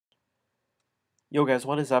Yo guys,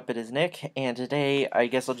 what is up? It is Nick, and today I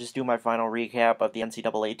guess I'll just do my final recap of the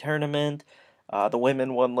NCAA tournament. The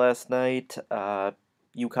women won last night.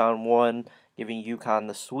 UConn won, giving UConn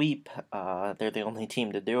the sweep. They're the only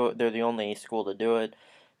team to do it. They're the only school to do it,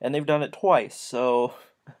 and they've done it twice. So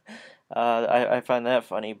I find that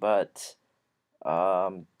funny, but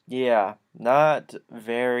yeah, not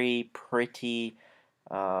very pretty.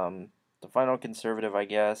 The final conservative, I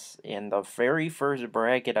guess, in the very first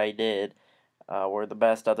bracket I did were the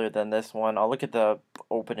best other than this one. I'll look at the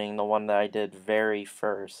opening, the one that I did very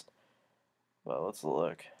first. Well, let's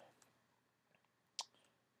look.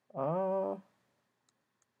 Uh,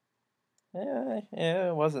 yeah,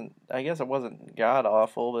 it wasn't, I guess it wasn't god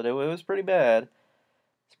awful, but it was pretty bad.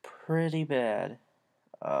 It's pretty bad.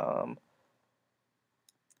 Um,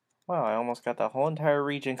 wow, I almost got the whole entire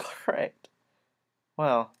region correct.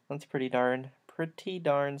 Wow, that's pretty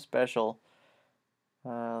darn special.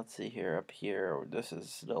 Let's see here, up here, this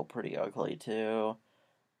is still pretty ugly too.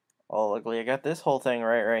 All ugly. I got this whole thing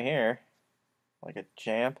right here, like a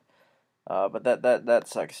champ. But that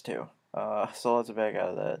sucks too. So let's back out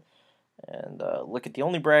of that and look at the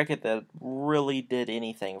only bracket that really did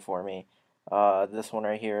anything for me. This one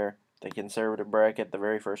right here, the conservative bracket, the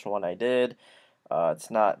very first one I did. It's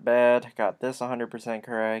not bad. Got this 100%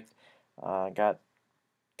 correct. Got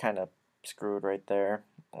kind of screwed right there.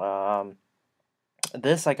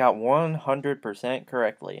 This I got 100%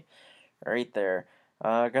 correctly, right there.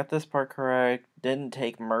 Got this part correct. Didn't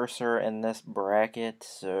take Mercer in this bracket,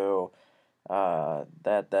 so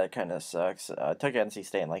that kind of sucks. Took NC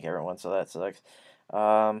State like everyone, so that sucks.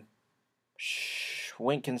 Um,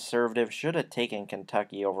 went conservative. Should have taken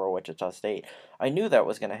Kentucky over Wichita State. I knew that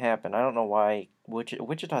was going to happen. I don't know why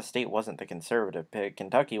Wichita State wasn't the conservative pick.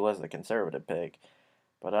 Kentucky was the conservative pick,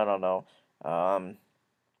 but I don't know.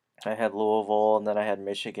 I had Louisville and then I had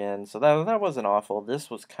Michigan, so that wasn't awful.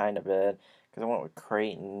 This was kind of bad because I went with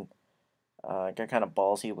Creighton. Got kind of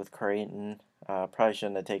ballsy with Creighton. Probably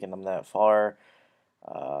shouldn't have taken them that far.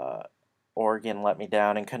 Uh, Oregon let me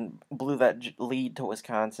down and couldn't blew that lead to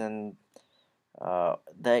Wisconsin. Oh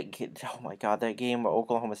my God, that game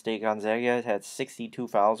Oklahoma State Gonzaga had 62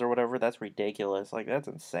 fouls or whatever. That's ridiculous. Like that's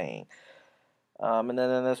insane. And then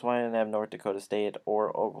in this one, I didn't have North Dakota State or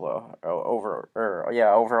Oklahoma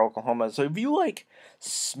over Oklahoma. So if you like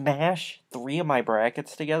smash three of my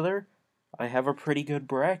brackets together, I have a pretty good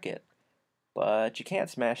bracket. But you can't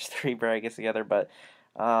smash three brackets together. But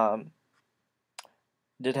um,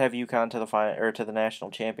 did have UConn to the final or to the national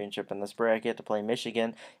championship in this bracket to play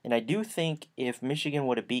Michigan, and I do think if Michigan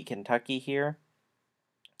would have beat Kentucky here,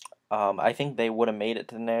 I think they would have made it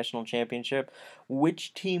to the national championship.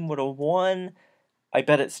 Which team would have won? I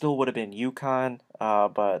bet it still would have been UConn,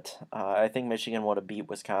 but I think Michigan would have beat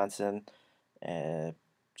Wisconsin.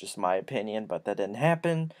 Just my opinion, but that didn't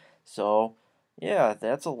happen. So yeah,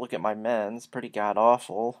 that's a look at my men's. Pretty god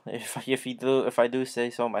awful, if I do say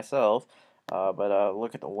so myself. But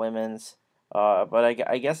look at the women's. But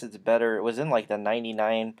I guess it's better. It was in like the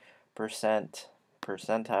 99%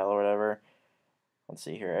 percentile or whatever. Let's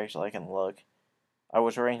see here. Actually, I can look. I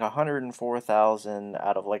was ranked 104,000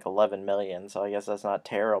 out of like 11 million, so I guess that's not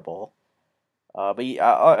terrible. But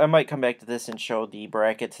yeah, I might come back to this and show the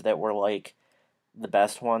brackets that were like the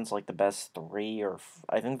best ones, like the best three, or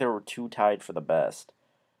I think there were two tied for the best.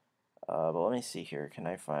 But let me see here. Can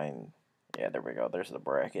I find? Yeah, there we go. There's the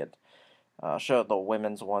bracket. I'll show the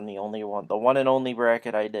women's one, the only one, the one and only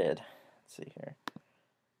bracket I did. Let's see here.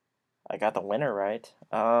 I got the winner right.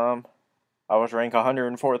 I was ranked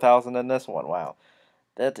 104,000 in this one. Wow,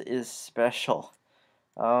 that is special.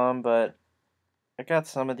 But I got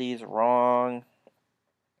some of these wrong.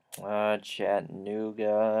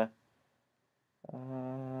 Chattanooga.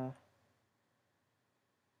 Let's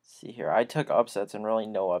see here. I took upsets, and really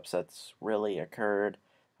no upsets really occurred.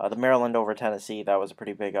 The Maryland over Tennessee, that was a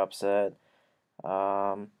pretty big upset.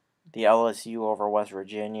 The LSU over West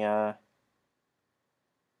Virginia.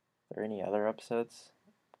 Are there any other upsets?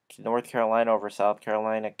 North Carolina over South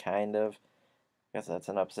Carolina, kind of. I guess that's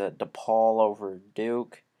an upset. DePaul over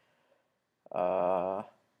Duke. Let's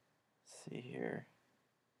see here.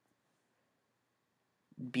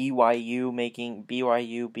 BYU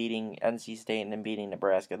beating NC State and then beating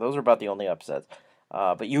Nebraska. Those are about the only upsets.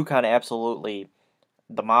 But UConn absolutely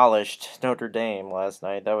demolished Notre Dame last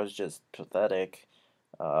night. That was just pathetic.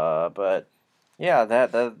 But yeah,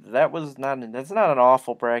 that was that's not an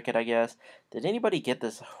awful bracket, I guess. Did anybody get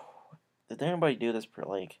this? Did anybody do this for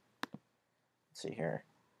like? Let's see here.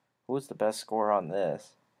 Who was the best score on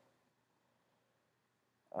this?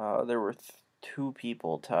 There were two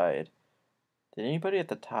people tied. Did anybody at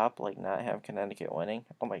the top, like, not have Connecticut winning?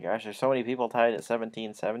 Oh my gosh, there's so many people tied at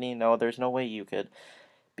 1770. No, there's no way you could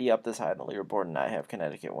be up this high in the leaderboard and not have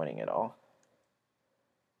Connecticut winning at all.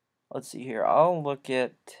 Let's see here. I'll look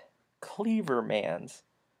at Cleaverman's.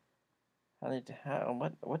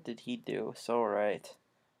 What did he do? So right.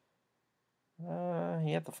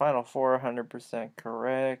 He had the final four 100%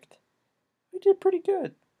 correct. He did pretty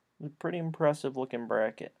good. It was a pretty impressive looking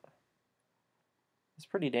bracket. It's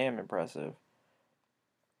pretty damn impressive.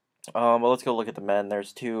 But let's go look at the men.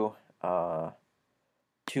 There's two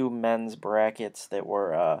men's brackets that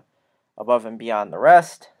were above and beyond the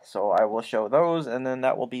rest. So I will show those, and then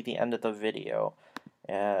that will be the end of the video.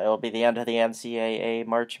 It'll be the end of the NCAA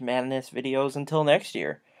March Madness videos until next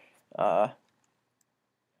year. Let's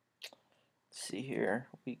see here.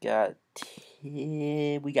 We got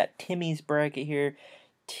Timmy's bracket here.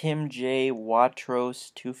 Tim J.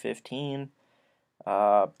 Watros 215.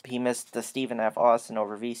 He missed the Stephen F. Austin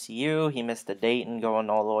over VCU. He missed the Dayton going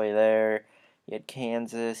all the way there. He had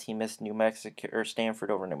Kansas. He missed New Mexico or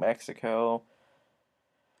Stanford over New Mexico.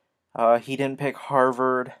 He didn't pick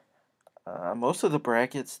Harvard. Most of the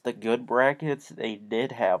brackets, the good brackets, they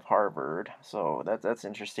did have Harvard. So that's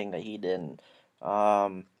interesting that he didn't.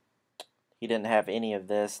 He didn't have any of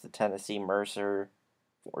this. The Tennessee Mercer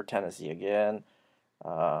or Tennessee again.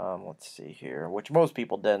 Let's see here, which most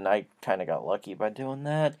people didn't. I kind of got lucky by doing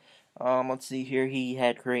that. Let's see here. He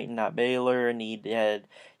had Creighton, not Baylor, and he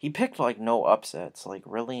picked like no upsets. Like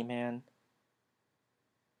really, man.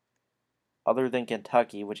 Other than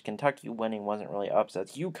Kentucky, which Kentucky winning wasn't really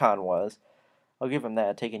upsets. UConn was. I'll give him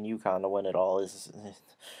that. Taking UConn to win it all is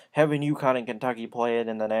having UConn and Kentucky play it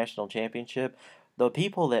in the national championship. The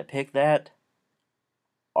people that pick that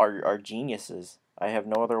are geniuses. I have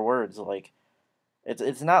no other words. Like.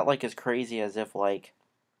 It's not like as crazy as if like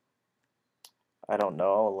I don't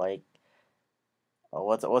know like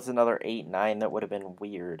what's another 8-9 that would have been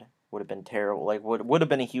weird, would have been terrible, like would have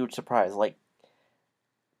been a huge surprise, like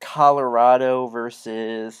Colorado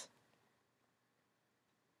versus,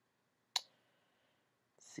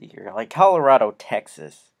 let's see here, like Colorado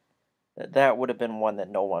Texas. That would have been one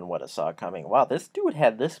that no one would have saw coming. Wow, this dude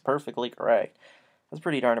had this perfectly correct. That's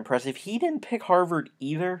pretty darn impressive. He didn't pick Harvard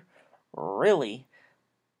either. Really?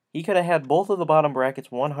 He could have had both of the bottom brackets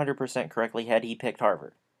 100% correctly had he picked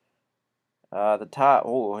Harvard. The top,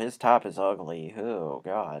 oh, his top is ugly. Oh,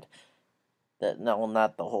 God. No,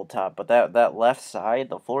 not the whole top, but that left side,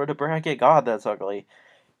 the Florida bracket, God, that's ugly.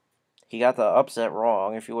 He got the upset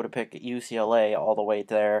wrong. If he would have picked UCLA all the way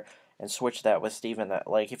there and switched that with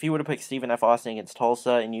if he would have picked Stephen F. Austin against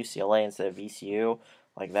Tulsa and UCLA instead of VCU,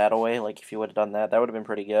 like that away, like if he would have done that, that would have been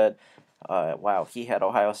pretty good. Wow, he had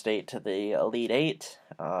Ohio State to the Elite Eight,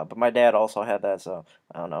 but my dad also had that, so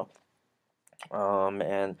I don't know.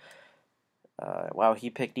 Wow,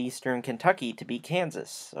 he picked Eastern Kentucky to beat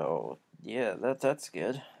Kansas, so yeah, that's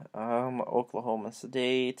good. Oklahoma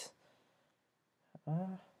State.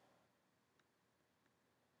 Yeah,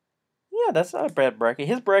 that's not a bad bracket.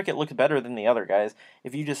 His bracket looks better than the other guys.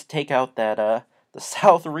 If you just take out that the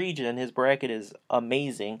South region, his bracket is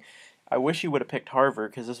amazing. I wish he would have picked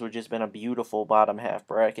Harvard because this would have just been a beautiful bottom half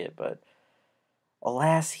bracket, but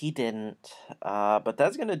alas, he didn't. But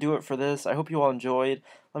that's going to do it for this. I hope you all enjoyed.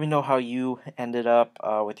 Let me know how you ended up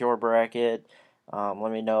with your bracket.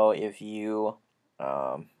 Let me know if you...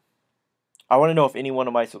 I want to know if any one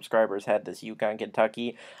of my subscribers had this UConn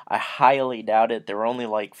Kentucky. I highly doubt it. There were only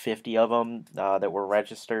like 50 of them that were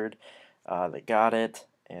registered that got it.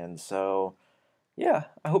 And so, yeah,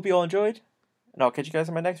 I hope you all enjoyed. And I'll catch you guys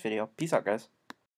in my next video. Peace out, guys.